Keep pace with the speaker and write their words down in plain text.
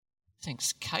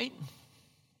Thanks, Kate.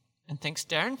 And thanks,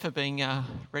 Darren, for being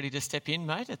ready to step in,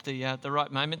 mate, at the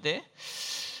right moment there.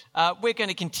 We're going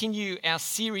to continue our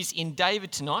series in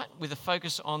David tonight with a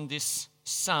focus on this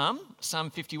Psalm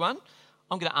 51.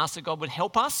 I'm going to ask that God would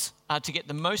help us to get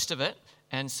the most of it.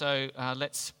 And so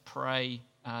let's pray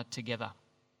together.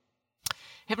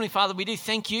 Heavenly Father, we do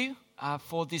thank you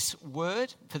for this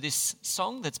word, for this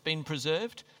song that's been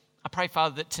preserved. I pray,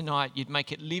 Father, that tonight you'd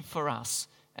make it live for us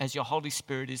as your Holy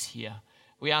Spirit is here.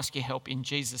 We ask your help in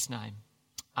Jesus' name.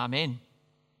 Amen.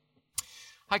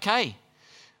 Okay,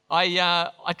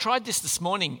 I tried this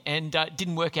morning and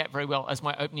didn't work out very well as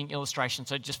my opening illustration,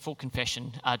 so just full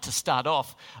confession to start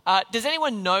off. Does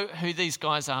anyone know who these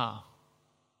guys are?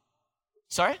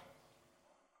 Sorry?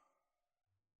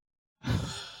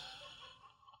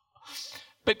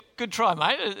 But good try,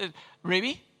 mate.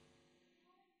 Ruby?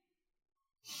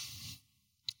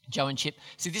 Joe and Chip.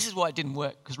 See, this is why it didn't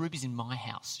work, because Ruby's in my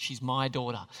house. She's my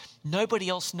daughter. Nobody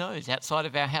else knows outside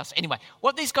of our house. Anyway,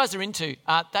 what these guys are into,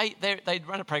 they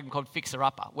run a program called Fixer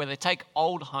Upper, where they take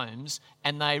old homes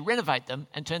and they renovate them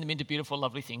and turn them into beautiful,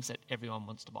 lovely things that everyone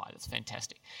wants to buy. It's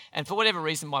fantastic. And for whatever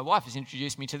reason, my wife has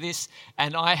introduced me to this,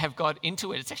 and I have got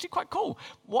into it. It's actually quite cool.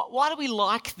 Why do we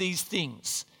like these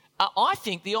things? I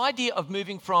think the idea of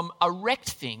moving from a wrecked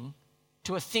thing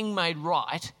to a thing made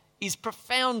right is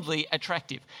profoundly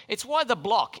attractive. It's why The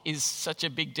Block is such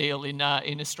a big deal in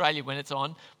Australia when it's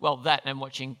on. Well, that and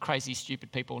watching crazy,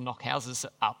 stupid people knock houses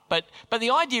up. But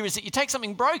the idea is that you take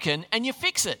something broken and you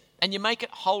fix it and you make it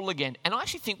whole again. And I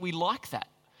actually think we like that.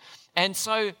 And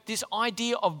so this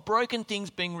idea of broken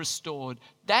things being restored,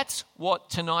 that's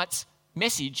what tonight's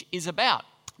message is about.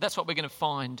 That's what we're going to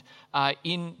find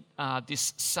in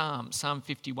this Psalm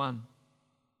 51.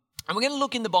 And we're going to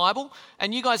look in the Bible,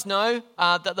 and you guys know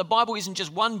that the Bible isn't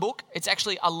just one book, it's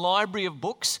actually a library of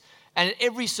books. And at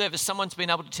every service, someone's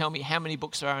been able to tell me how many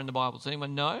books there are in the Bible. Does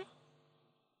anyone know?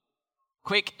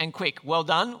 Quick. Well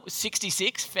done.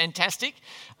 66, fantastic.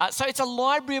 So it's a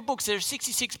library of books. There are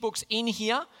 66 books in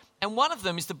here, and one of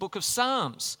them is the book of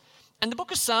Psalms. And the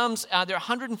book of Psalms, there are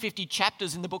 150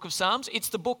 chapters in the book of Psalms. It's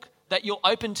the book that you'll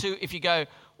open to if you go,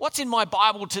 what's in my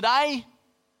Bible today?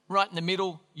 Right in the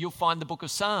middle, you'll find the book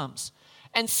of Psalms.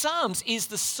 And Psalms is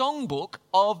the songbook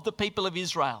of the people of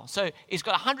Israel. So it's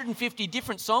got 150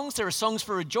 different songs. There are songs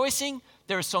for rejoicing.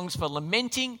 There are songs for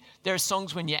lamenting. There are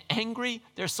songs when you're angry.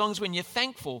 There are songs when you're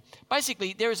thankful.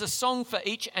 Basically, there is a song for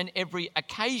each and every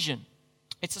occasion.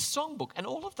 It's a songbook. And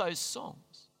all of those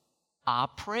songs are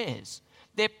prayers.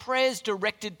 They're prayers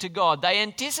directed to God. They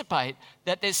anticipate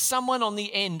that there's someone on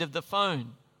the end of the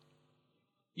phone.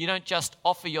 You don't just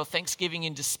offer your thanksgiving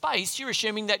into space, you're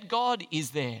assuming that God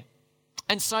is there.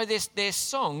 And so there's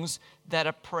songs that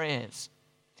are prayers.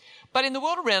 But in the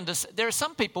world around us, there are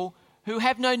some people who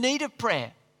have no need of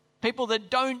prayer, people that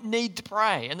don't need to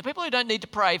pray. And the people who don't need to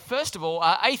pray, first of all,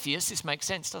 are atheists. This makes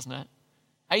sense, doesn't it?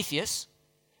 Atheists.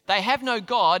 They have no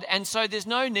God, and so there's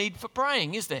no need for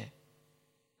praying, is there?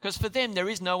 Because for them, there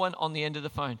is no one on the end of the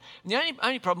phone. And the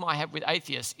only problem I have with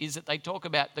atheists is that they talk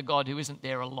about the God who isn't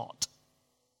there a lot.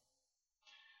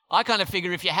 I kind of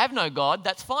figure if you have no God,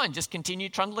 that's fine, just continue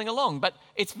trundling along. But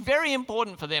it's very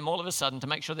important for them all of a sudden to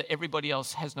make sure that everybody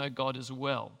else has no God as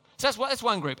well. So that's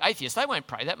one group, atheists. They won't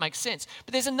pray, that makes sense.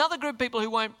 But there's another group of people who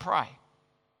won't pray.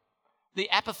 The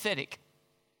apathetic.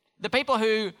 The people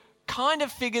who kind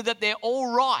of figure that they're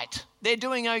all right, they're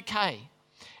doing okay.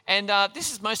 And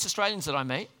this is most Australians that I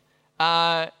meet.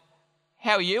 How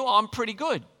are you? I'm pretty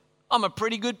good. I'm a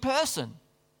pretty good person.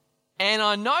 And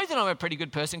I know that I'm a pretty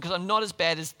good person because I'm not as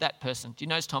bad as that person. Do you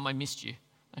notice, Tom, I missed you?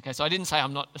 Okay, so I didn't say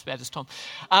I'm not as bad as Tom.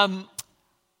 Our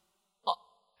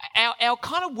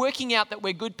kind of working out that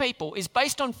we're good people is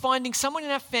based on finding someone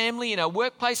in our family, in our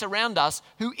workplace, around us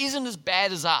who isn't as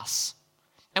bad as us.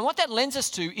 And what that lends us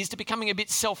to is to becoming a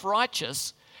bit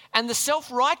self-righteous. And the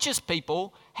self-righteous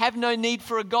people have no need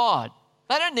for a God.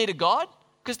 They don't need a God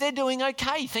because they're doing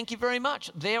okay. Thank you very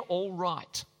much. They're all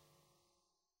right.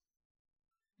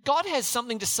 God has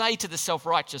something to say to the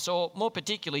self-righteous, or more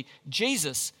particularly,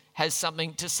 Jesus has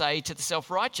something to say to the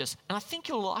self-righteous, and I think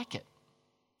you'll like it.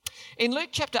 In Luke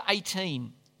chapter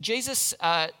 18, Jesus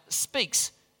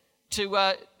speaks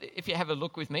to, if you have a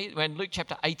look with me, we're in Luke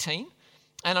chapter 18,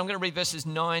 and I'm going to read verses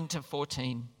 9 to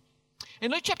 14.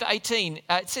 In Luke chapter 18,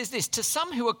 it says this, to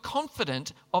some who are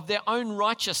confident of their own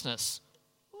righteousness,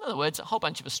 in other words, a whole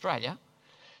bunch of Australia,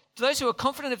 to those who are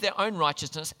confident of their own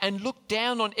righteousness and look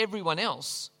down on everyone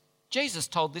else, Jesus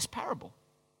told this parable.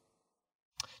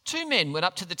 2 men went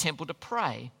up to the temple to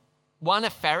pray, one a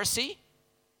Pharisee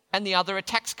and the other a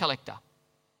tax collector.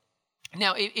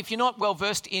 Now, if you're not well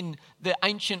versed in the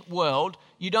ancient world,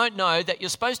 you don't know that you're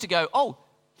supposed to go, oh,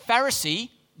 Pharisee,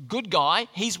 good guy,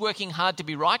 he's working hard to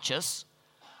be righteous.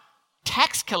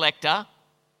 Tax collector,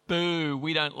 boo,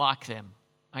 we don't like them.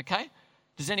 Okay?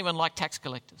 Does anyone like tax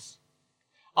collectors?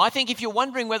 I think if you're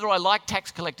wondering whether I like tax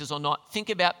collectors or not,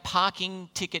 think about parking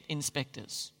ticket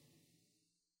inspectors.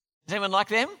 Does anyone like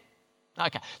them?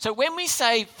 Okay. So when we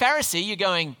say Pharisee, you're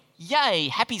going, yay,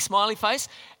 happy smiley face.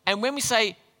 And when we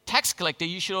say tax collector,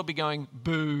 you should all be going,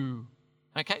 boo.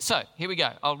 Okay, so here we go.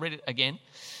 I'll read it again.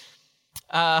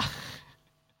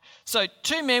 So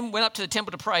 2 men went up to the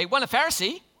temple to pray, one a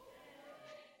Pharisee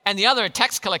and the other a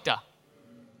tax collector.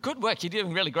 Good work, you're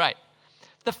doing really great.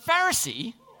 The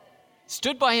Pharisee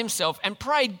stood by himself and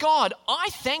prayed, God, I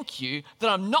thank you that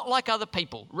I'm not like other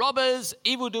people, robbers,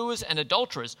 evildoers, and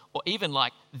adulterers, or even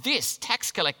like this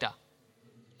tax collector.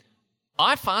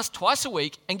 I fast twice a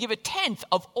week and give 1/10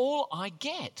 of all I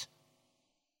get.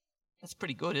 That's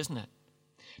pretty good, isn't it?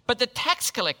 But the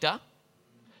tax collector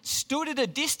stood at a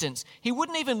distance. He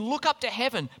wouldn't even look up to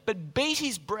heaven, but beat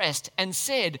his breast and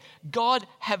said, God,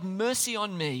 have mercy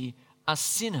on me, a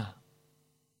sinner.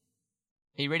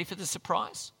 Are you ready for the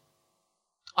surprise?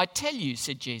 I tell you,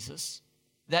 said Jesus,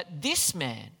 that this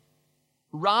man,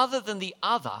 rather than the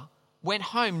other, went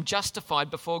home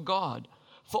justified before God.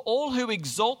 For all who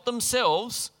exalt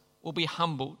themselves will be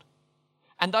humbled,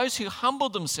 and those who humble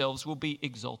themselves will be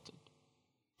exalted.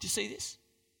 Do you see this?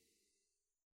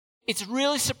 It's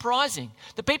really surprising.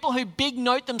 The people who big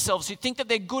note themselves, who think that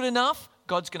they're good enough,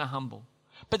 God's going to humble.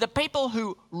 But the people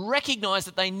who recognize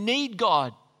that they need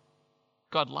God,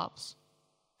 God loves.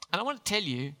 And I want to tell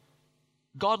you,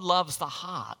 God loves the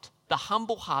heart, the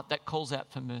humble heart that calls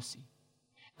out for mercy.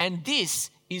 And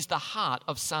this is the heart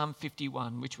of Psalm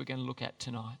 51, which we're going to look at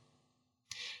tonight.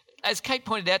 As Kate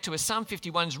pointed out to us, Psalm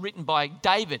 51 is written by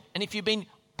David. And if you've been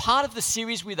part of the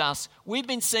series with us, we've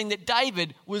been seeing that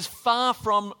David was far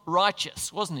from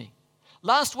righteous, wasn't he?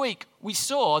 Last week, we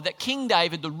saw that King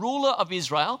David, the ruler of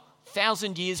Israel,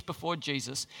 1,000 years before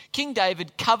Jesus, King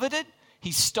David coveted,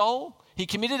 he stole, he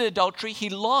committed adultery, he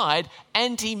lied,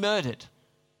 and he murdered.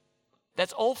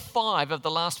 That's all 5 of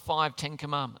the last 5 Ten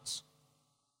Commandments.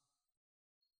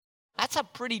 That's a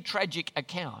pretty tragic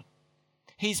account.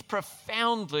 He's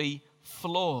profoundly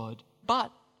flawed,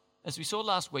 but as we saw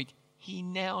last week, he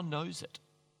now knows it.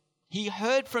 He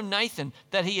heard from Nathan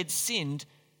that he had sinned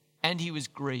and he was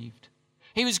grieved.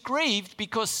 He was grieved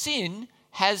because sin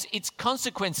has its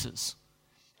consequences.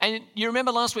 And you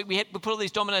remember last week we put all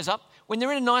these dominoes up. When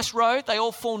they're in a nice row, they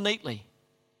all fall neatly.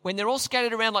 When they're all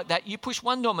scattered around like that, you push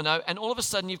one domino and all of a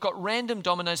sudden you've got random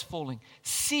dominoes falling.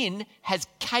 Sin has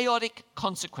chaotic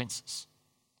consequences.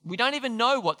 We don't even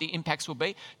know what the impacts will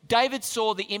be. David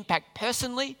saw the impact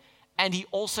personally, and he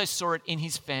also saw it in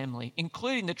his family,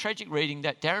 including the tragic reading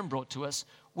that Darren brought to us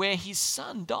where his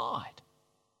son died.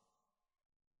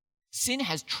 Sin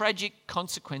has tragic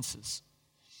consequences.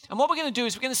 And what we're going to do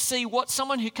is we're going to see what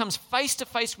someone who comes face to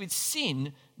face with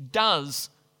sin does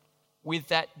with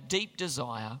that deep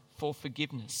desire for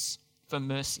forgiveness, for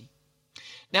mercy.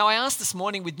 Now, I asked this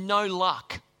morning with no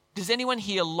luck, does anyone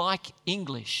here like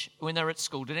English when they're at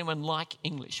school? Did anyone like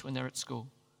English when they're at school?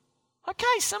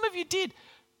 Okay, some of you did.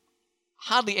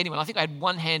 Hardly anyone. I think I had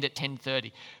one hand at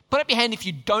 10:30. Put up your hand if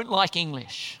you don't like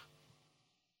English.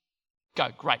 Go,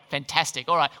 great, fantastic.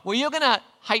 All right, well, you're going to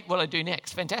hate what I do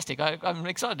next. Fantastic, I'm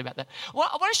excited about that. Well,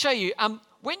 I want to show you,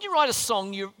 when you write a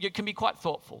song, you can be quite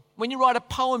thoughtful. When you write a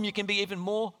poem, you can be even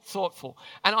more thoughtful.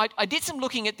 And I did some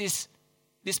looking at this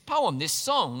poem, this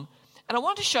song, and I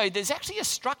want to show you there's actually a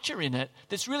structure in it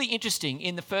that's really interesting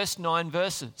in the first 9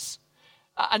 verses.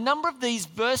 A number of these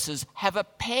verses have a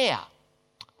pair.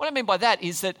 What I mean by that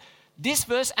is that this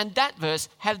verse and that verse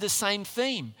have the same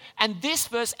theme. And this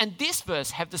verse and this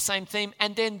verse have the same theme.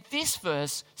 And then this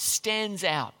verse stands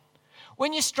out.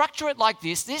 When you structure it like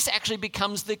this actually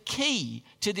becomes the key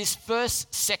to this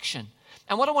first section.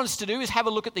 And what I want us to do is have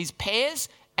a look at these pairs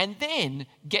and then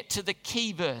get to the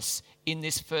key verse in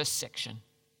this first section.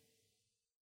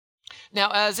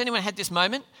 Now, has anyone had this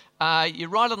moment? You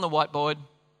write on the whiteboard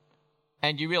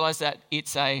and you realise that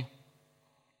it's a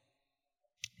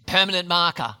permanent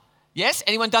marker. Yes?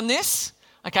 Anyone done this?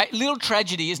 Okay, little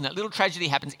tragedy, isn't it? Little tragedy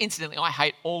happens. Incidentally, I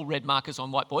hate all red markers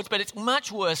on whiteboards, but it's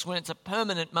much worse when it's a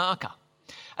permanent marker.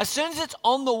 As soon as it's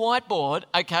on the whiteboard,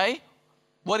 okay,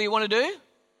 what do you want to do?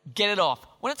 Get it off.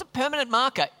 When it's a permanent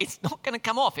marker, it's not going to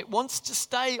come off. It wants to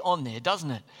stay on there,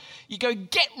 doesn't it? You go,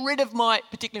 get rid of my,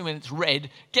 particularly when it's red,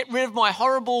 get rid of my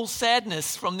horrible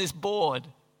sadness from this board.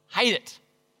 Hate it.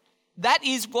 That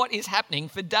is what is happening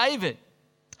for David.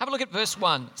 Have a look at verse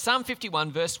 1. Psalm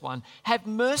 51, verse 1. Have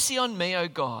mercy on me, O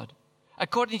God,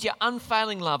 according to your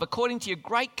unfailing love, according to your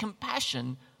great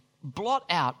compassion, blot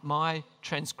out my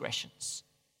transgressions.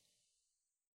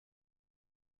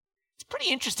 It's pretty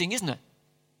interesting, isn't it?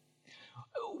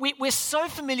 We're so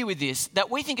familiar with this that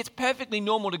we think it's perfectly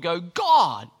normal to go,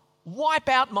 God, wipe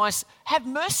out have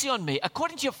mercy on me,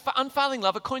 according to your unfailing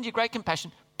love, according to your great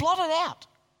compassion, blot it out.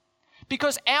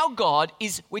 Because our God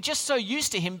we're just so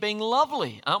used to him being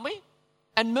lovely, aren't we?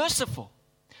 And merciful.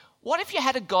 What if you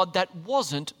had a God that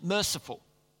wasn't merciful?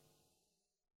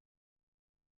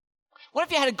 What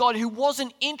if you had a God who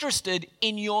wasn't interested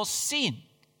in your sin?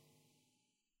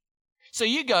 So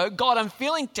you go, God, I'm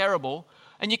feeling terrible.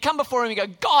 And you come before him and you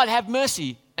go, God, have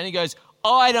mercy. And he goes,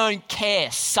 I don't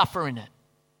care, suffer in it.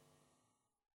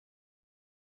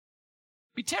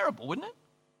 Be terrible, wouldn't it?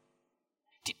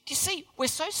 Do you see, we're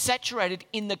so saturated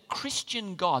in the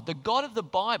Christian God, the God of the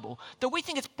Bible, that we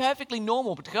think it's perfectly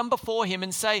normal to come before him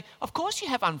and say, of course you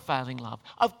have unfailing love.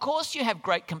 Of course you have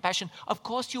great compassion. Of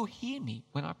course you'll hear me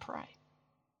when I pray.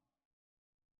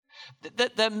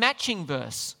 The matching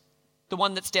verse, the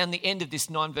one that's down the end of this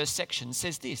 9-verse section,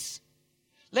 says this: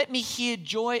 let me hear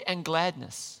joy and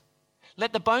gladness.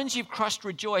 Let the bones you've crushed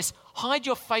rejoice. Hide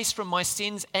your face from my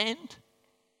sins and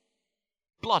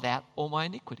blot out all my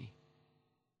iniquity.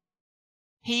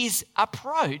 His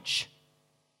approach,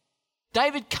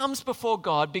 David comes before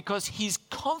God because he's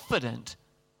confident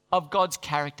of God's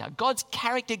character. God's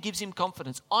character gives him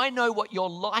confidence. I know what you're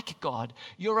like, God.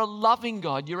 You're a loving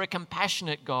God. You're a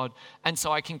compassionate God. And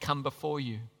so I can come before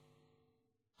you.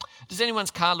 Does anyone's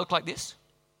car look like this?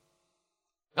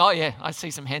 Oh yeah, I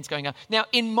see some hands going up. Now,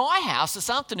 in my house this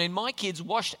afternoon, my kids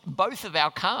washed both of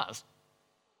our cars.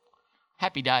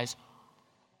 Happy days.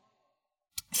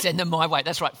 Send them my way.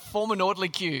 That's right, form an orderly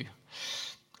queue.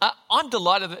 I'm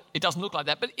delighted that it doesn't look like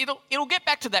that, but it'll get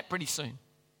back to that pretty soon.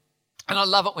 And I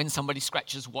love it when somebody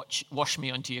scratches wash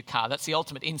me onto your car. That's the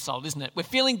ultimate insult, isn't it? We're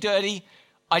feeling dirty.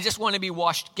 I just want to be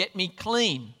washed. Get me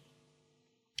clean.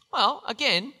 Well,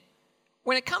 again,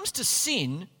 when it comes to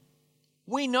sin,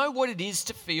 we know what it is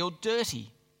to feel dirty.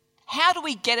 How do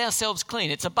we get ourselves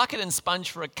clean? It's a bucket and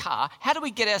sponge for a car. How do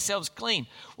we get ourselves clean?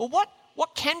 Well,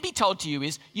 what can be told to you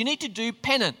is you need to do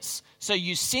penance. So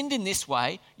you sinned in this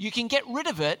way. You can get rid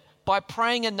of it by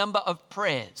praying a number of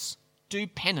prayers. Do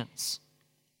penance.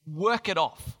 Work it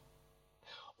off.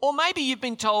 Or maybe you've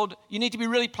been told you need to be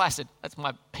really placid. That's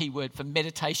my P word for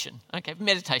meditation. Okay,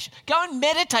 meditation. Go and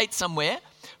meditate somewhere.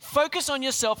 Focus on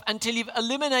yourself until you've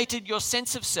eliminated your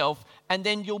sense of self, and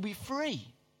then you'll be free.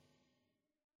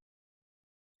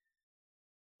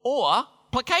 Or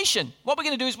placation. What we're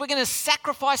going to do is we're going to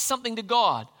sacrifice something to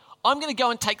God. I'm going to go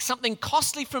and take something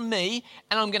costly from me,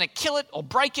 and I'm going to kill it or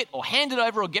break it or hand it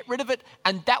over or get rid of it,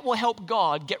 and that will help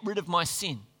God get rid of my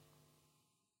sin.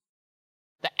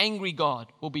 The angry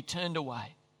God will be turned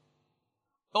away.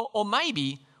 Or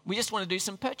maybe we just want to do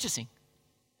some purchasing.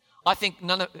 I think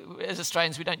as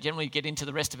Australians, we don't generally get into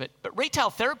the rest of it, but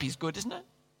retail therapy is good, isn't it?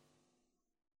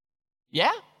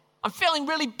 Yeah? I'm feeling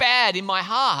really bad in my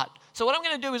heart. So what I'm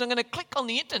going to do is I'm going to click on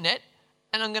the internet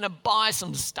and I'm going to buy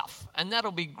some stuff, and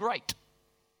that'll be great.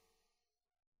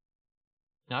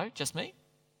 No? Just me?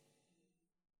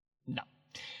 No.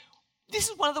 This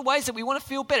is one of the ways that we want to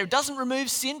feel better. It doesn't remove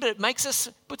sin, but it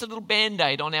puts a little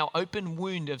Band-Aid on our open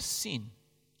wound of sin.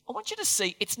 I want you to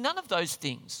see it's none of those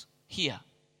things here.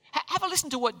 Have a listen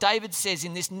to what David says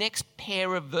in this next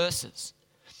pair of verses.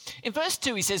 In verse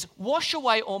 2, he says, wash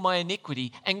away all my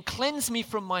iniquity and cleanse me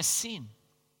from my sin.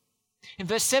 In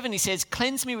verse 7, he says,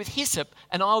 cleanse me with hyssop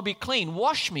and I'll be clean.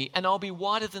 Wash me and I'll be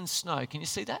whiter than snow. Can you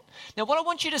see that? Now, what I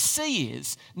want you to see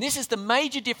is, and this is the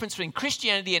major difference between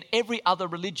Christianity and every other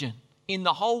religion in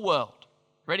the whole world.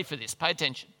 Ready for this? Pay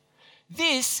attention.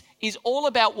 This is all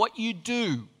about what you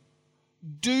do.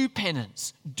 Do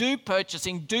penance, do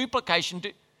purchasing, duplication.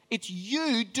 It's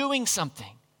you doing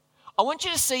something. I want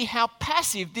you to see how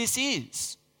passive this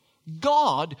is.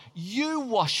 God, you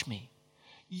wash me.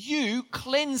 You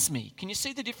cleanse me. Can you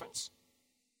see the difference?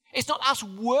 It's not us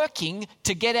working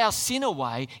to get our sin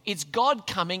away. It's God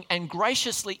coming and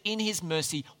graciously in his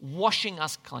mercy washing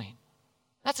us clean.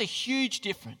 That's a huge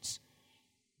difference.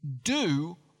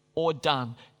 Do or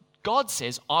done. God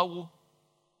says, I will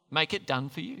make it done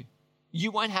for you.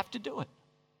 You won't have to do it.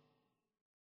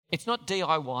 It's not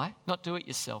DIY, not do it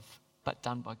yourself, but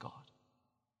done by God.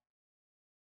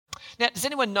 Now, does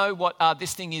anyone know what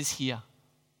this thing is here?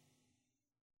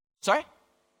 Sorry?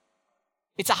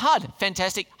 It's a HUD.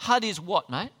 Fantastic. HUD is what,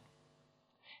 mate?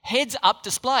 Heads-up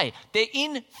display. They're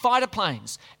in fighter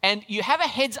planes. And you have a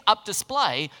heads-up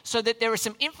display so that there is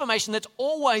some information that's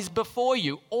always before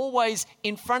you, always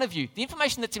in front of you. The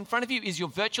information that's in front of you is your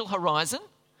virtual horizon.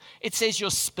 It says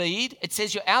your speed. It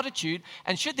says your altitude.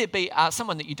 And should there be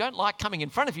someone that you don't like coming in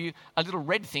front of you, a little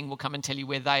red thing will come and tell you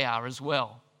where they are as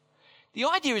well. The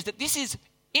idea is that this is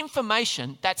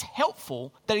information that's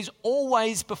helpful, that is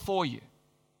always before you.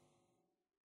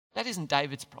 That isn't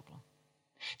David's problem.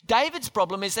 David's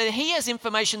problem is that he has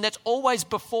information that's always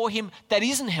before him that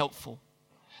isn't helpful,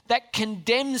 that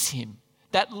condemns him,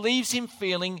 that leaves him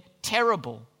feeling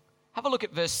terrible. Have a look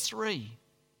at verse 3.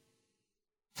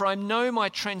 For I know my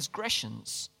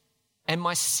transgressions, and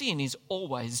my sin is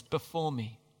always before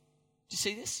me. Do you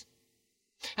see this?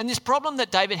 And this problem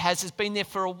that David has been there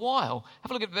for a while.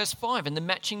 Have a look at verse 5 and the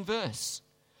matching verse.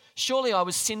 Surely I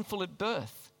was sinful at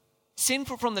birth,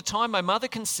 sinful from the time my mother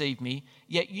conceived me,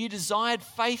 yet you desired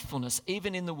faithfulness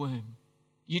even in the womb.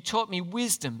 You taught me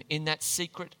wisdom in that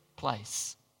secret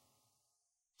place.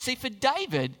 See, for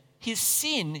David, his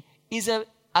sin is a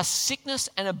sickness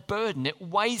and a burden. It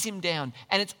weighs him down,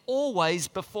 and it's always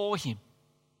before him.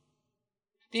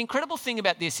 The incredible thing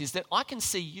about this is that I can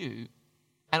see you,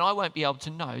 and I won't be able to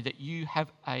know that you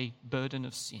have a burden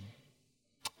of sin.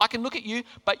 I can look at you,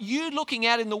 but you looking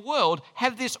out in the world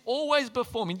have this always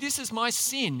before me. This is my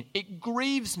sin. It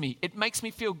grieves me. It makes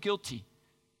me feel guilty.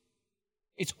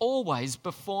 It's always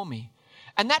before me.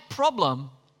 And that problem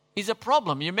is a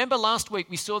problem. You remember last week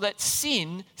we saw that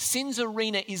sin's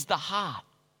arena is the heart.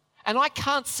 And I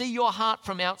can't see your heart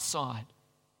from outside.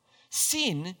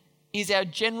 Sin is our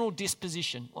general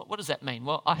disposition. What does that mean?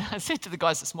 Well, I said to the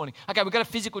guys this morning, okay, we've got a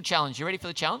physical challenge. You ready for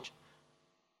the challenge?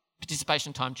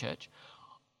 Participation time, church.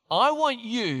 I want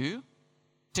you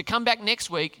to come back next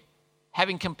week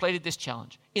having completed this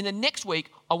challenge. In the next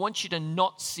week, I want you to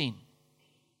not sin.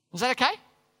 Is that okay?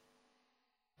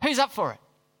 Who's up for it?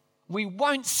 We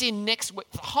won't sin next week,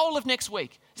 the whole of next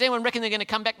week. Does anyone reckon they're going to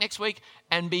come back next week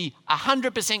and be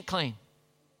 100% clean?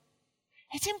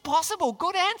 It's impossible.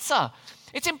 Good answer.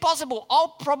 It's impossible.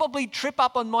 I'll probably trip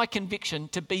up on my conviction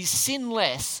to be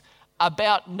sinless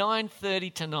about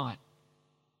 9:30 tonight.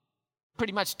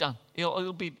 Pretty much done.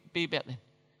 It'll be about then.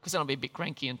 Because then I'll be a bit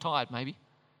cranky and tired maybe.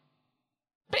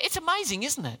 But it's amazing,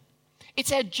 isn't it?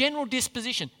 It's our general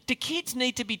disposition. Do kids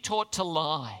need to be taught to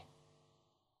lie?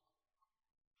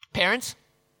 Parents?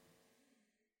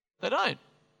 They don't.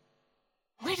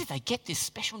 Where did they get this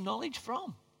special knowledge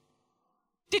from?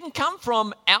 Didn't come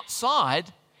from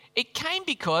outside. It came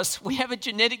because we have a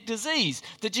genetic disease.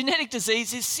 The genetic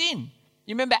disease is sin.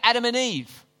 You remember Adam and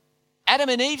Eve? Adam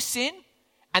and Eve sin,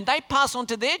 and they pass on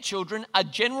to their children a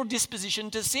general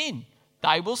disposition to sin.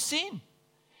 They will sin.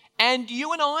 And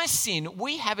you and I sin.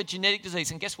 We have a genetic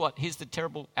disease. And guess what? Here's the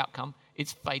terrible outcome.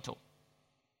 It's fatal.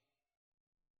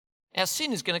 Our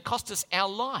sin is going to cost us our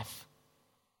life.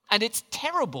 And it's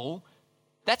terrible.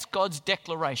 That's God's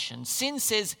declaration.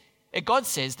 God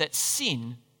says that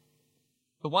sin,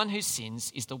 the one who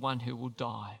sins, is the one who will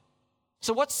die.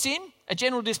 So what's sin? A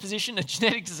general disposition, a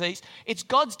genetic disease. It's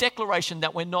God's declaration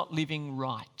that we're not living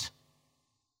right.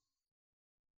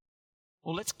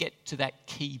 Well, let's get to that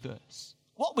key verse.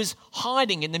 What was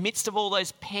hiding in the midst of all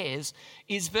those pairs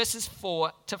is verses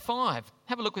 4 to 5.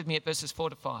 Have a look with me at verses 4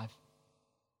 to 5.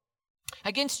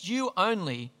 Against you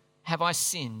only have I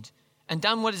sinned and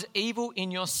done what is evil in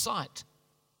your sight.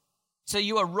 So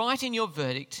you are right in your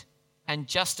verdict and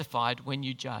justified when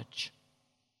you judge.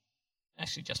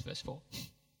 Actually, just verse 4.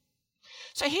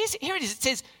 So here it is. It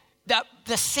says that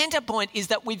the center point is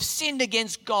that we've sinned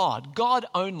against God, God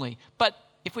only. But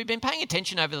if we've been paying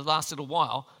attention over the last little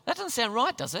while, that doesn't sound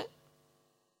right, does it?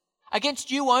 Against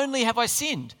you only have I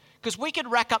sinned. Because we could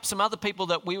rack up some other people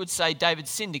that we would say David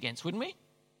sinned against, wouldn't we?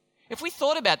 If we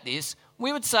thought about this,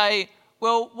 we would say,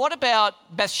 well, what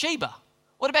about Bathsheba?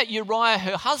 What about Uriah,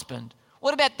 her husband?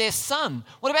 What about their son?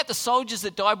 What about the soldiers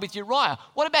that died with Uriah?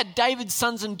 What about David's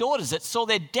sons and daughters that saw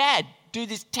their dad do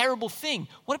this terrible thing?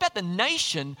 What about the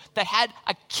nation that had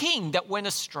a king that went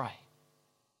astray?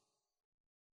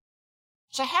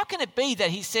 So how can it be that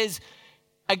he says,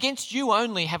 against you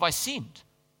only have I sinned?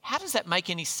 How does that make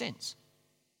any sense?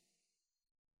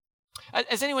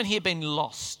 Has anyone here been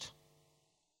lost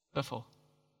before?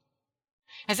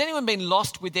 Has anyone been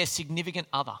lost with their significant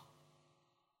other?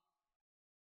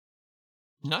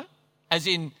 No? As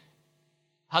in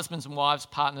husbands and wives,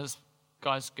 partners,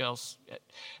 guys, girls.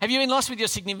 Have you been lost with your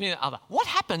significant other? What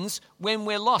happens when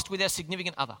we're lost with our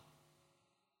significant other?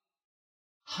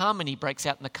 Harmony breaks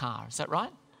out in the car. Is that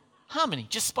right? Harmony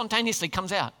just spontaneously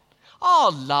comes out.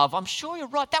 Oh, love, I'm sure you're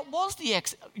right. That was the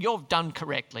ex. You've done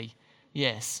correctly.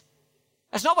 Yes.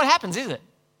 That's not what happens, is it?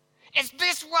 It's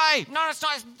this way. No, it's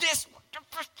not. It's this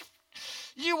way.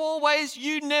 You always,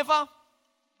 you never.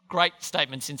 Great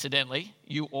statements, incidentally.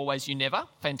 You always, you never.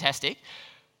 Fantastic.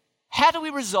 How do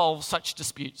we resolve such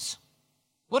disputes?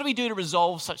 What do we do to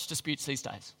resolve such disputes these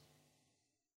days?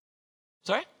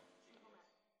 Sorry?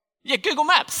 Yeah, Google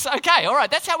Maps. Okay, all right,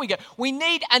 that's how we go. We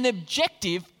need an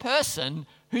objective person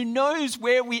who knows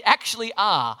where we actually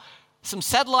are. Some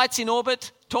satellites in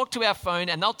orbit, talk to our phone,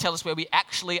 and they'll tell us where we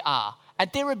actually are. And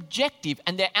they're objective,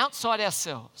 and they're outside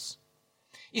ourselves.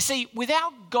 You see,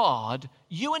 without God,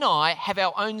 you and I have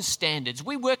our own standards.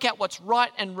 We work out what's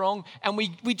right and wrong, and we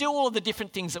do all of the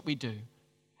different things that we do.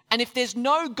 And if there's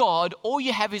no God, all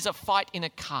you have is a fight in a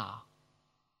car.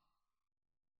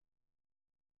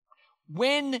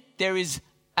 When there is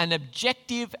an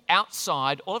objective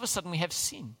outside, all of a sudden we have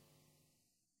sin.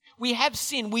 We have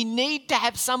sin. We need to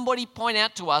have somebody point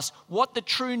out to us what the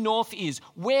true north is,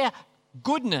 where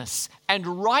goodness and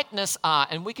rightness are.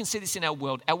 And we can see this in our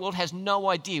world. Our world has no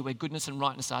idea where goodness and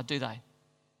rightness are, do they?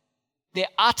 They're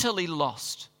utterly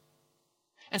lost.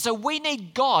 And so we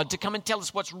need God to come and tell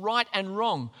us what's right and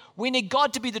wrong. We need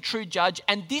God to be the true judge.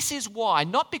 And this is why,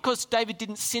 not because David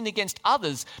didn't sin against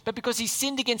others, but because he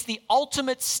sinned against the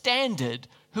ultimate standard,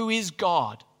 who is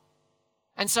God.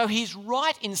 And so he's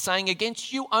right in saying,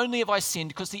 against you only have I sinned,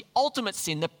 because the ultimate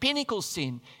sin, the pinnacle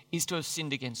sin, is to have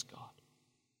sinned against God.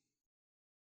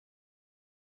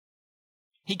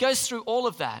 He goes through all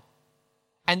of that,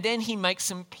 and then he makes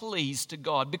some pleas to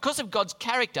God. Because of God's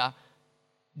character,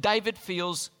 David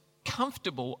feels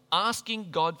comfortable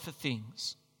asking God for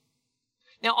things.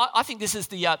 Now, I think this is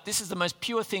the most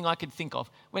pure thing I could think of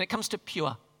when it comes to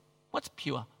pure. What's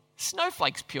pure?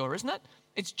 Snowflake's pure, isn't it?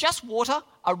 It's just water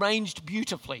arranged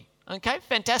beautifully. Okay,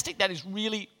 fantastic. That is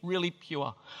really, really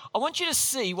pure. I want you to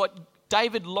see what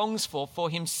David longs for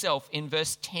himself in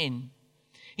verse 10.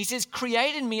 He says,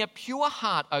 "Create in me a pure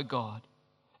heart, O God,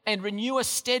 and renew a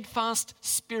steadfast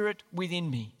spirit within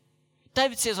me."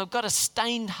 David says, I've got a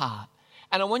stained heart,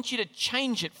 and I want you to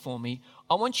change it for me.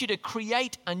 I want you to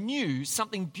create anew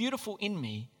something beautiful in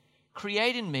me.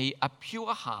 Create in me a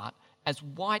pure heart as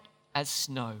white as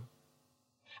snow.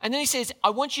 And then he says, I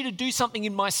want you to do something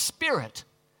in my spirit.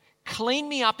 Clean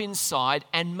me up inside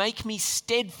and make me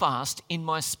steadfast in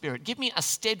my spirit. Give me a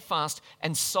steadfast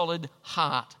and solid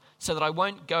heart so that I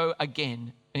won't go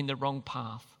again in the wrong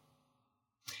path.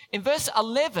 In verse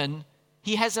 11,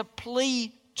 he has a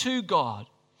plea to God,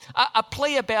 a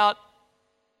plea about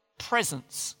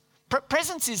presence.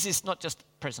 Presence is this, not just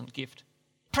present gift.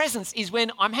 Presence is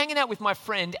when I'm hanging out with my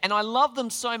friend and I love them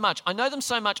so much, I know them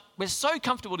so much, we're so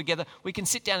comfortable together, we can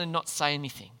sit down and not say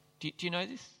anything. Do you know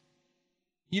this?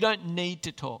 You don't need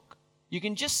to talk. You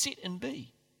can just sit and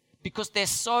be, because they're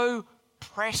so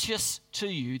precious to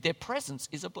you. Their presence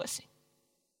is a blessing.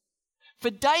 For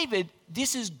David,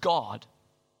 this is God.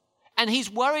 And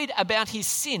he's worried about his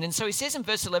sin. And so he says in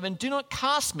verse 11, "Do not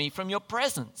cast me from your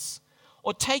presence,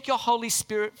 or take your Holy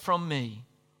Spirit from me."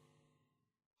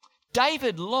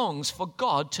 David longs for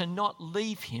God to not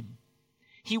leave him.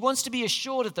 He wants to be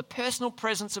assured of the personal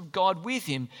presence of God with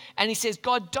him. And he says,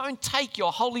 God, don't take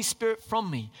your Holy Spirit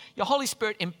from me. Your Holy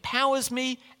Spirit empowers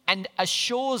me and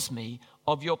assures me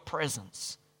of your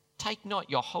presence. Take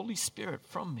not your Holy Spirit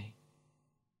from me.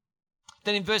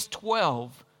 Then in verse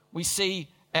 12, we see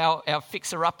our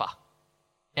fixer-upper,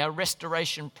 our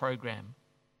restoration program.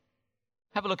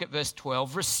 Have a look at verse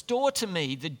 12. "Restore to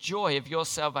me the joy of your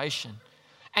salvation,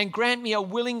 and grant me a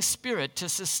willing spirit to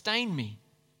sustain me."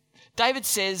 David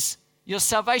says, your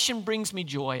salvation brings me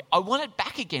joy. I want it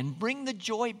back again. Bring the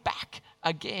joy back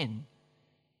again.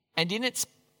 And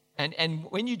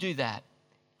when you do that,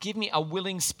 give me a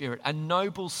willing spirit, a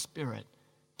noble spirit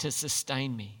to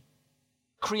sustain me.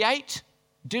 Create,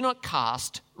 do not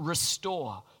cast,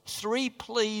 restore. 3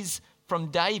 pleas from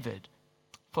David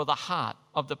for the heart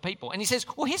of the people. And he says,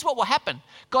 well, here's what will happen.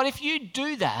 God, if you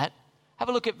do that, have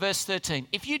a look at verse 13.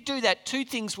 If you do that, 2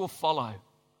 things will follow.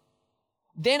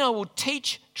 Then I will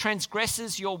teach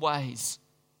transgressors your ways,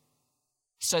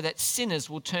 so that sinners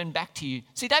will turn back to you.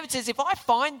 See, David says, if I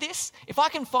find this, if I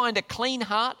can find a clean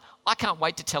heart, I can't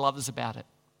wait to tell others about it.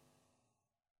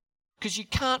 Because you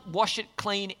can't wash it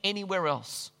clean anywhere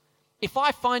else. If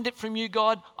I find it from you,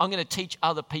 God, I'm going to teach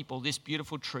other people this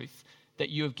beautiful truth that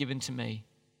you have given to me.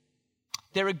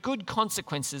 There are good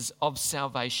consequences of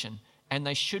salvation, and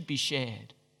they should be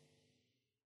shared.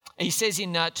 He says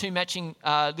in 2 matching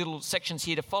little sections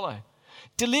here to follow,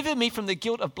 deliver me from the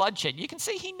guilt of bloodshed. You can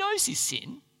see he knows his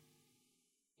sin.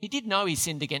 He did know he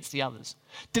sinned against the others.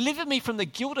 Deliver me from the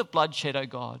guilt of bloodshed, O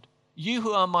God, you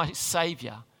who are my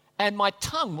Saviour, and my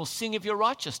tongue will sing of your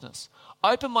righteousness.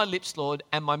 Open my lips, Lord,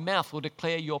 and my mouth will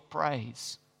declare your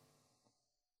praise.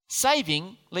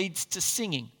 Saving leads to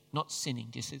singing, not sinning.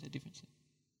 Do you see the difference?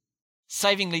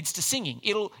 Saving leads to singing.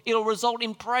 It'll result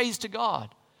in praise to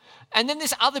God. And then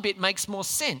this other bit makes more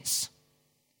sense.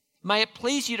 May it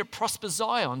please you to prosper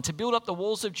Zion, to build up the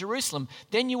walls of Jerusalem.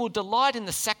 Then you will delight in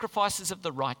the sacrifices of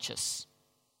the righteous,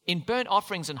 in burnt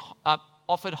offerings and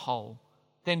offered whole.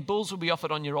 Then bulls will be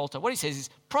offered on your altar. What he says is,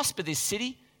 prosper this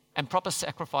city and proper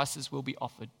sacrifices will be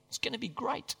offered. It's going to be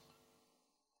great.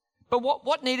 But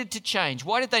what needed to change?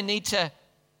 Why did they need to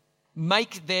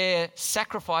make their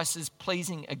sacrifices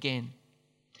pleasing again?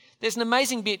 There's an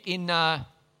amazing bit in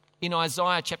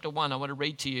Isaiah chapter 1 I want to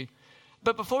read to you.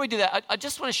 But before we do that, I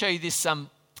just want to show you this.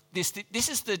 This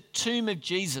is the tomb of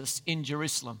Jesus in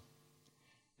Jerusalem.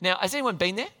 Now, has anyone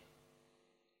been there?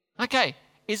 Okay.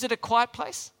 Is it a quiet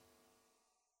place?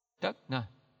 No.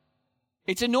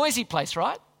 It's a noisy place,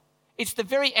 right? It's the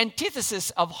very antithesis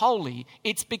of holy.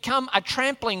 It's become a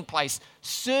trampling place.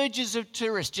 Surges of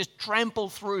tourists just trample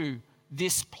through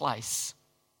this place.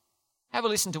 Have a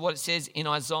listen to what it says in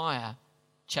Isaiah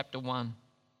chapter 1.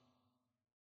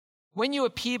 When you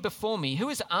appear before me, who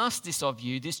has asked this of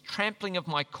you, this trampling of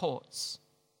my courts?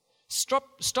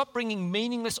 Stop bringing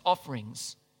meaningless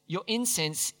offerings. Your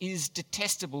incense is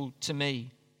detestable to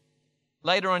me.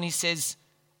 Later on he says,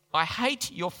 I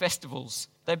hate your festivals.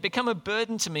 They've become a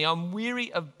burden to me. I'm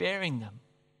weary of bearing them.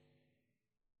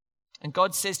 And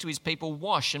God says to his people,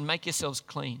 wash and make yourselves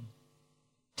clean.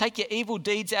 Take your evil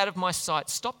deeds out of my sight.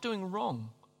 Stop doing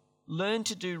wrong. Learn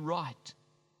to do right.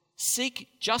 Seek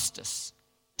justice.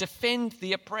 Defend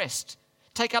the oppressed.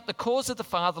 Take up the cause of the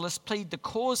fatherless. Plead the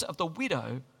cause of the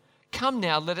widow. Come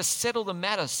now, let us settle the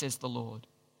matter, says the Lord.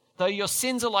 Though your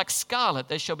sins are like scarlet,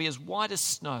 they shall be as white as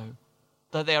snow.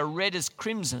 Though they are red as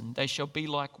crimson, they shall be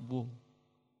like wool.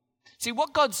 See,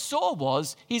 what God saw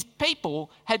was his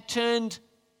people had turned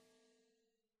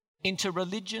into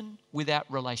religion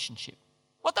without relationship.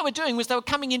 What they were doing was they were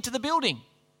coming into the building,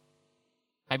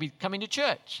 maybe coming to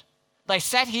church. They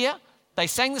sat here, they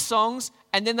sang the songs,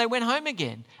 and then they went home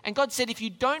again. And God said, if you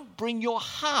don't bring your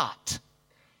heart,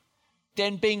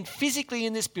 then being physically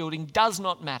in this building does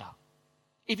not matter.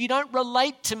 If you don't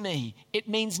relate to me, it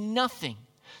means nothing.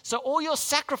 So all your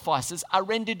sacrifices are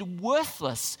rendered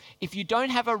worthless if you don't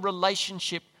have a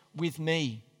relationship with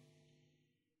me.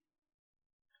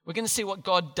 We're going to see what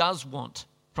God does want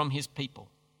from his people.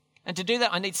 And to do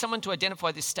that, I need someone to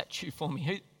identify this statue for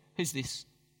me. Who's this?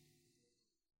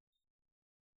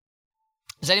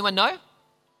 Does anyone know?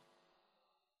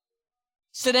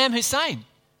 Saddam Hussein.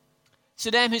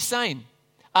 Saddam Hussein.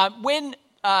 When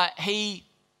he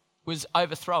was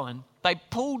overthrown, they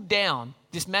pulled down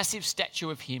this massive statue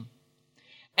of him.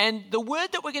 And the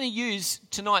word that we're going to use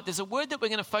tonight, there's a word that we're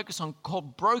going to focus on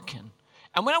called broken.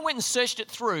 And when I went and searched it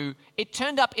through, it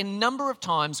turned up in a number of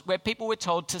times where people were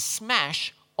told to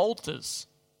smash altars.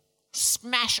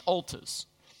 Smash altars.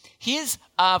 Here's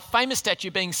a famous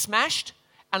statue being smashed,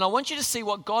 and I want you to see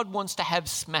what God wants to have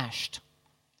smashed.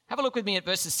 Have a look with me at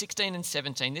verses 16 and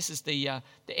 17. This is the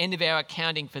end of our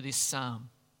accounting for this psalm.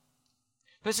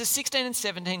 Verses 16 and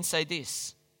 17 say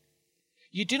this: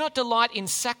 You do not delight in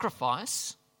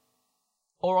sacrifice,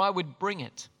 or I would bring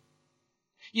it.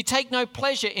 You take no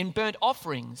pleasure in burnt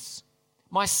offerings.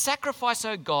 My sacrifice,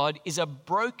 O God, is a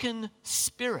broken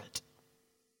spirit.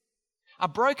 A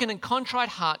broken and contrite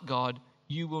heart, God,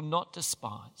 you will not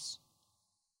despise.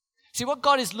 See, what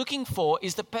God is looking for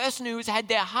is the person who has had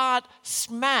their heart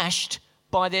smashed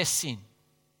by their sin.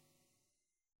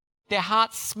 Their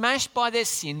heart smashed by their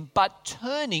sin, but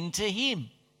turning to him.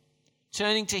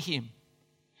 Turning to him.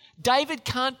 David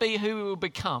can't be who he will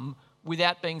become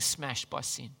without being smashed by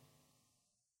sin.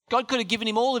 God could have given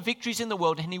him all the victories in the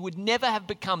world and he would never have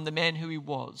become the man who he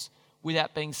was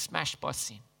without being smashed by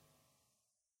sin.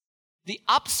 The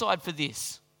upside for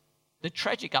this, the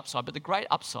tragic upside, but the great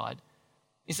upside,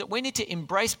 is that we need to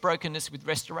embrace brokenness with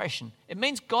restoration. It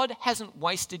means God hasn't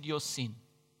wasted your sin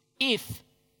if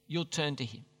you'll turn to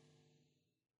him.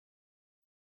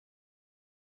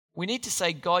 We need to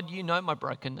say, God, you know my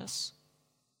brokenness.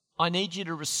 I need you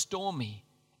to restore me.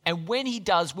 And when he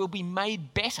does, we'll be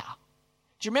made better.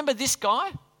 Do you remember this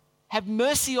guy? Have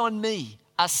mercy on me,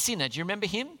 a sinner. Do you remember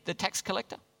him, the tax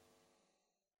collector?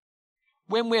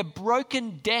 When we're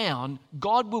broken down,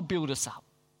 God will build us up.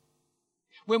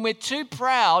 When we're too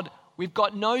proud, we've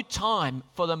got no time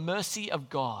for the mercy of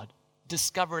God.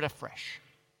 Discover it afresh.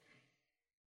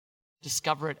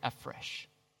 Discover it afresh.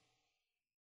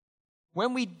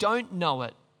 When we don't know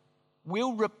it,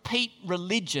 we'll repeat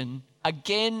religion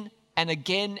again and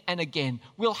again and again.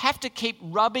 We'll have to keep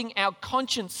rubbing our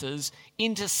consciences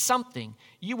into something.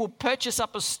 You will purchase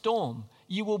up a storm.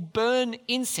 You will burn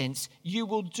incense. You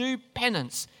will do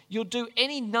penance. You'll do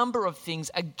any number of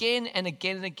things again and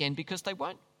again and again because they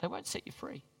won't set you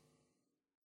free.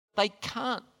 They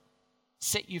can't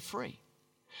set you free.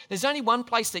 There's only one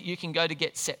place that you can go to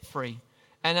get set free.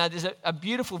 And there's a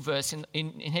beautiful verse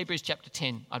in Hebrews chapter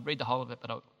 10. I'd read the whole of it,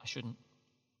 but I shouldn't.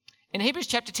 In Hebrews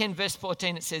chapter 10, verse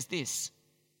 14, it says this: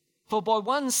 "For by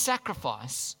one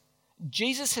sacrifice,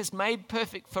 Jesus has made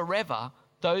perfect forever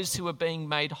those who are being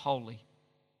made holy."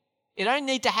 It only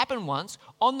need to happen once.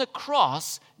 On the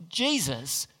cross,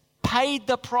 Jesus paid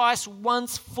the price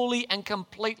once fully and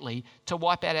completely to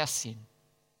wipe out our sin.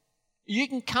 You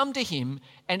can come to him,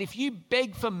 and if you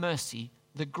beg for mercy,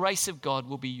 the grace of God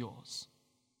will be yours.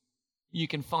 You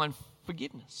can find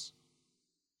forgiveness.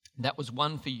 That was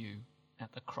won for you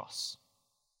at the cross.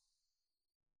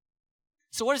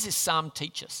 So what does this psalm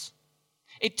teach us?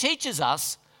 It teaches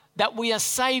us that we are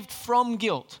saved from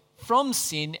guilt, from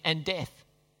sin and death.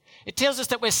 It tells us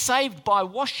that we're saved by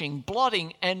washing,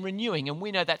 blotting and renewing, and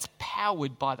we know that's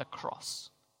powered by the cross.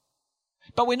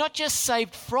 But we're not just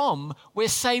saved from, we're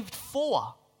saved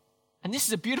for. And this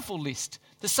is a beautiful list.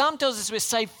 The psalm tells us we're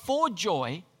saved for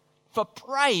joy, for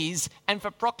praise and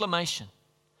for proclamation.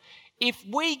 If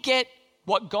we get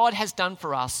what God has done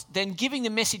for us, then giving the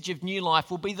message of new life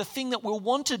will be the thing that we'll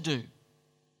want to do,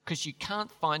 because you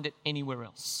can't find it anywhere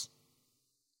else.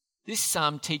 This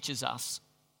psalm teaches us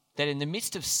that in the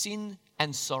midst of sin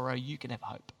and sorrow, you can have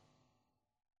hope.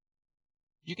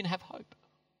 You can have hope.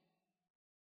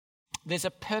 There's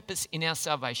a purpose in our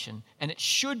salvation, and it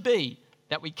should be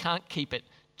that we can't keep it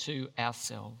to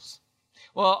ourselves.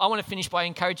 Well, I want to finish by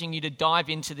encouraging you to dive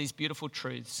into these beautiful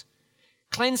truths.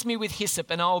 Cleanse me with hyssop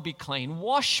and I will be clean.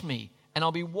 Wash me and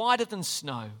I'll be whiter than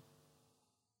snow.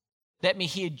 Let me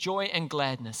hear joy and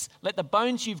gladness. Let the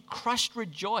bones you've crushed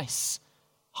rejoice.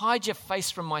 Hide your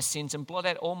face from my sins and blot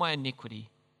out all my iniquity.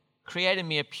 Create in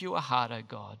me a pure heart, O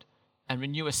God, and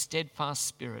renew a steadfast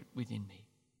spirit within me.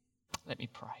 Let me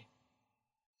pray.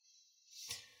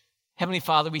 Heavenly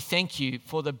Father, we thank you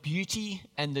for the beauty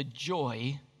and the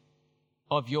joy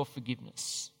of your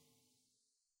forgiveness.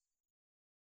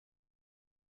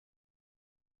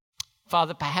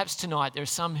 Father, perhaps tonight there are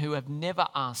some who have never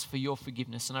asked for your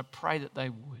forgiveness, and I pray that they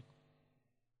would.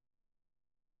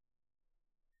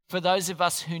 For those of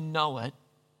us who know it,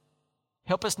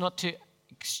 help us not to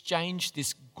exchange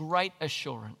this great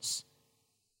assurance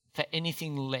for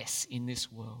anything less in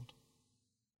this world.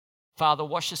 Father,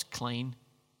 wash us clean,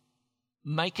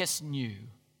 make us new,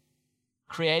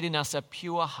 create in us a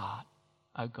pure heart,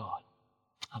 O God.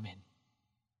 Amen.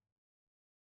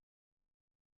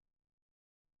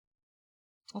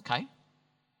 Okay.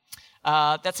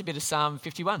 That's a bit of Psalm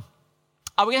 51.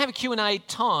 We're going to have a Q&A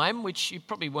time, which you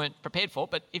probably weren't prepared for,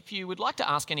 but if you would like to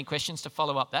ask any questions to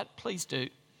follow up that, please do.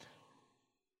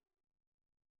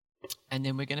 And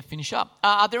then we're going to finish up.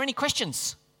 Are there any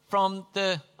questions from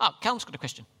the... Callum's got a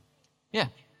question. Yeah.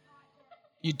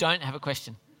 You don't have a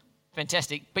question.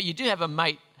 Fantastic. But you do have a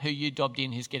mate who you dobbed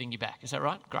in who's getting you back. Is that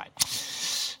right? Great.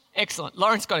 Excellent.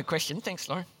 Lauren's got a question. Thanks,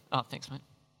 Lauren. Oh, thanks, mate.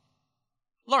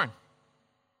 Lauren.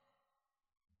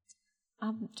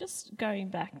 Just going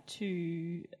back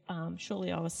to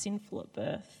surely I was sinful at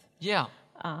birth. Yeah.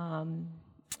 And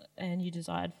you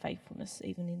desired faithfulness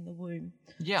even in the womb.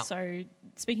 Yeah. So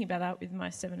speaking about that with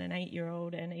my 7 and 8 year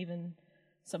old and even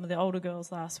some of the older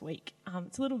girls last week,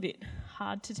 it's a little bit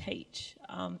hard to teach.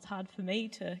 It's hard for me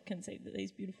to conceive that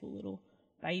these beautiful little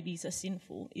babies are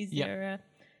sinful.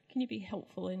 Can you be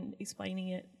helpful in explaining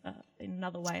it in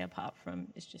another way apart from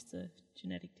it's just a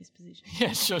genetic disposition?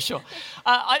 Yeah, sure.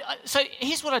 So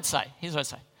here's what I'd say.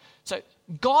 So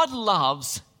God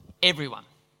loves everyone.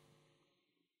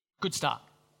 Good start.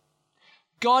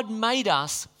 God made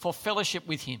us for fellowship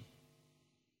with him.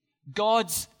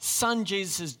 God's son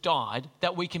Jesus has died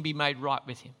that we can be made right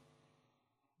with him.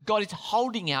 God is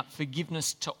holding out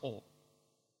forgiveness to all.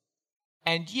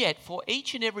 And yet, for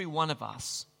each and every one of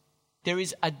us, there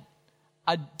is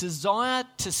a desire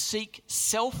to seek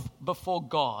self before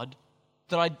God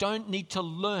that I don't need to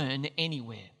learn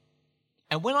anywhere.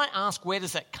 And when I ask where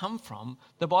does that come from,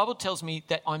 the Bible tells me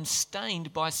that I'm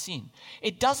stained by sin.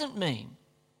 It doesn't mean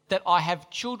that I have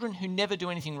children who never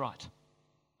do anything right.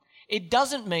 It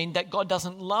doesn't mean that God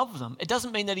doesn't love them. It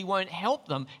doesn't mean that he won't help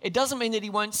them. It doesn't mean that he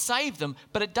won't save them.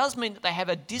 But it does mean that they have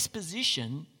a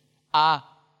disposition, a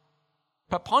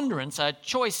preponderance, a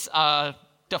choice, a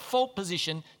default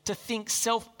position to think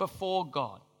self before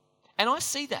God. And I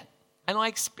see that and I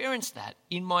experience that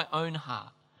in my own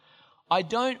heart. I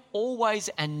don't always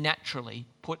and naturally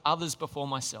put others before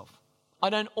myself. I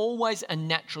don't always and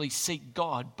naturally seek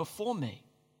God before me.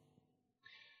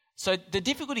 So the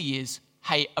difficulty is,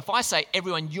 hey, if I say,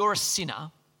 everyone, you're a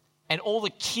sinner, and all the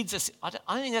kids are... I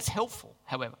don't think that's helpful,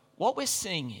 however. What we're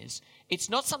seeing is, it's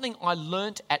not something I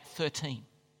learnt at 13.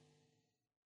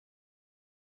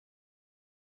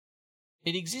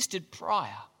 It existed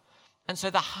prior. And so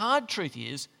the hard truth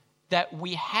is that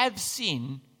we have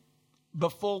sin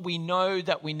before we know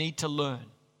that we need to learn.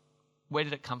 Where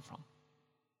did it come from?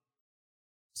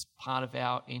 It's part of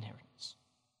our inheritance.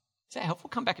 Is that helpful?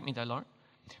 Come back at me though, Lauren.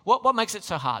 What makes it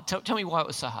so hard? Tell me why it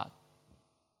was so hard.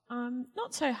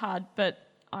 Not so hard, but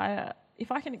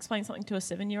if I can explain something to a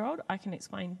 7-year-old, I can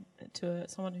explain it to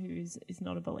someone who is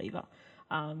not a believer.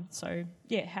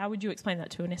 How would you explain that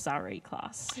to an SRE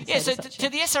class? Yeah, so to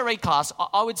the SRE class,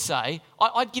 I would say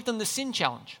I'd give them the sin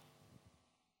challenge.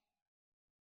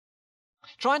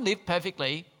 Try and live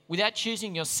perfectly without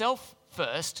choosing yourself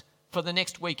first for the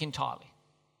next week entirely.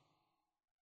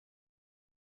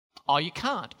 Oh, you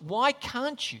can't. Why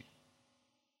can't you?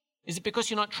 Is it because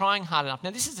you're not trying hard enough?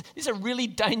 Now, this is a really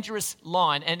dangerous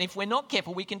line, and if we're not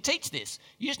careful, we can teach this.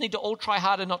 You just need to all try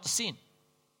harder not to sin.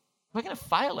 We're going to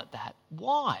fail at that.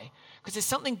 Why? Because there's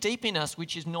something deep in us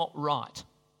which is not right.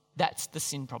 That's the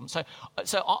sin problem. So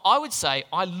I would say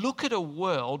I look at a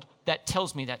world that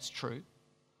tells me that's true.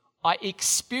 I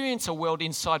experience a world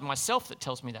inside myself that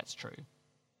tells me that's true.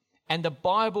 And the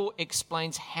Bible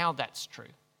explains how that's true.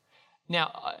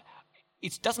 Now,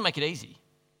 it doesn't make it easy,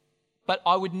 but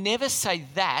I would never say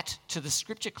that to the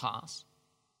scripture class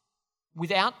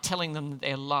without telling them that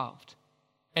they're loved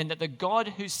and that the God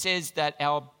who says that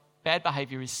our bad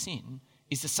behaviour is sin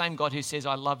is the same God who says,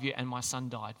 I love you and my son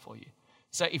died for you.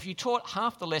 So if you taught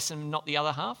half the lesson, not the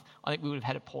other half, I think we would have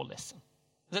had a poor lesson.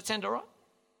 Does that sound all right?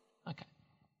 Okay.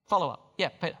 Follow up. Yeah,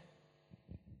 Peter.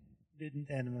 Didn't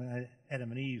Adam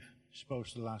and Eve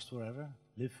supposed to last forever,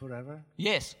 live forever?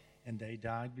 Yes. And they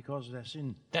died because of their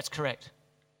sin. That's correct.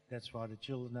 That's why the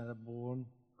children that are born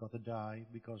got to die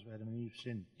because of Adam and Eve's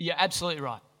sin. You're absolutely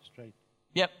right. Straight.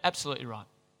 Yep, absolutely right.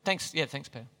 Thanks. Yeah, thanks,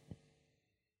 Peter.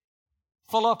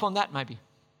 Follow up on that, maybe.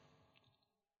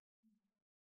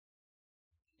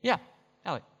 Yeah,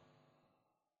 Alec.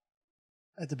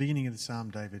 At the beginning of the psalm,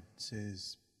 David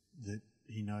says that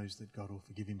he knows that God will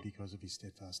forgive him because of his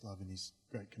steadfast love and his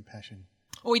great compassion.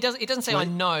 Well, he doesn't say, I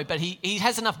know, but he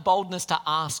has enough boldness to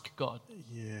ask God.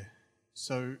 Yeah.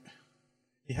 So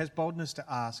he has boldness to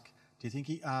ask. Do you think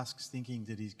he asks thinking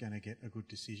that he's going to get a good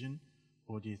decision?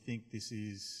 Or do you think this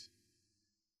is...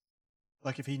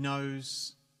 Like if he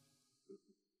knows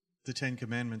the 10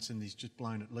 Commandments and he's just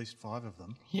blown at least 5 of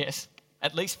them... Yes,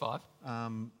 at least 5.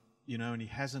 And he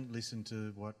hasn't listened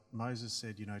to what Moses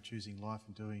said, choosing life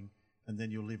and doing, and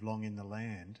then you'll live long in the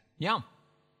land. Yeah.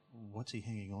 What's he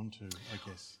hanging on to, I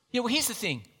guess? Yeah, well, here's the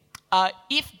thing.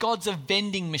 If God's a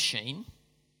vending machine,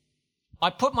 I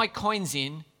put my coins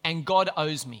in and God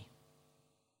owes me.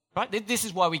 Right? This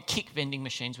is why we kick vending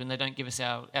machines when they don't give us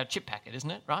our chip packet,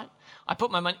 isn't it? Right? I put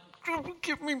my money,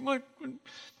 give me my...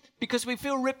 Because we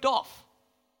feel ripped off.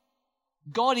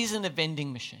 God isn't a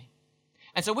vending machine.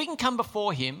 And so we can come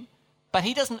before him, but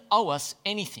he doesn't owe us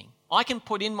anything. I can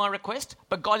put in my request,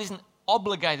 but God isn't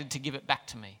obligated to give it back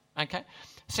to me. Okay?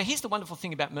 So here's the wonderful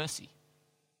thing about mercy.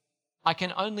 I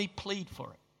can only plead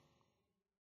for it.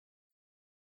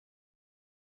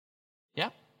 Yeah?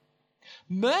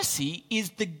 Mercy is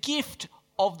the gift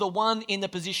of the one in the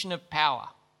position of power.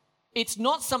 It's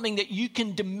not something that you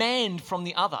can demand from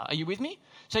the other. Are you with me?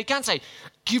 So you can't say,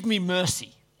 give me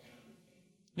mercy.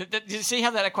 Do you see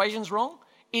how that equation's wrong?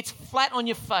 It's flat on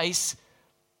your face,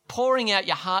 pouring out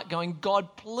your heart, going,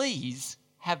 God, please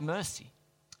have mercy.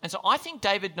 And so I think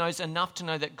David knows enough to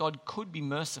know that God could be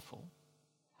merciful.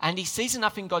 And he sees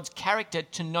enough in God's character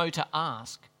to know to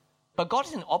ask. But God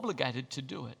isn't obligated to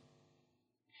do it.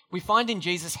 We find in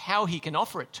Jesus how he can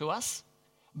offer it to us,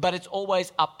 but it's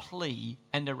always a plea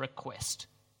and a request.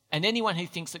 And anyone who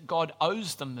thinks that God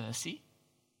owes them mercy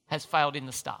has failed in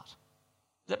the start. Does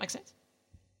that make sense?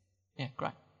 Yeah,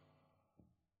 great.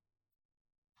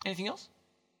 Anything else?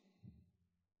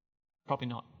 Probably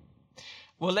not.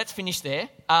 Well, let's finish there.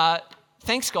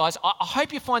 Thanks, guys. I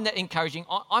hope you find that encouraging.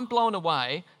 I'm blown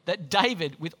away that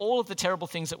David, with all of the terrible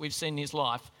things that we've seen in his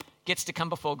life, gets to come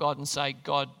before God and say,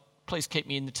 God, please keep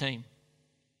me in the team.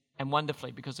 And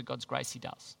wonderfully, because of God's grace, he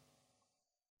does.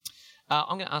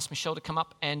 I'm going to ask Michelle to come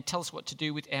up and tell us what to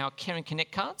do with our Care and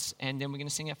Connect cards, and then we're going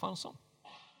to sing our final song.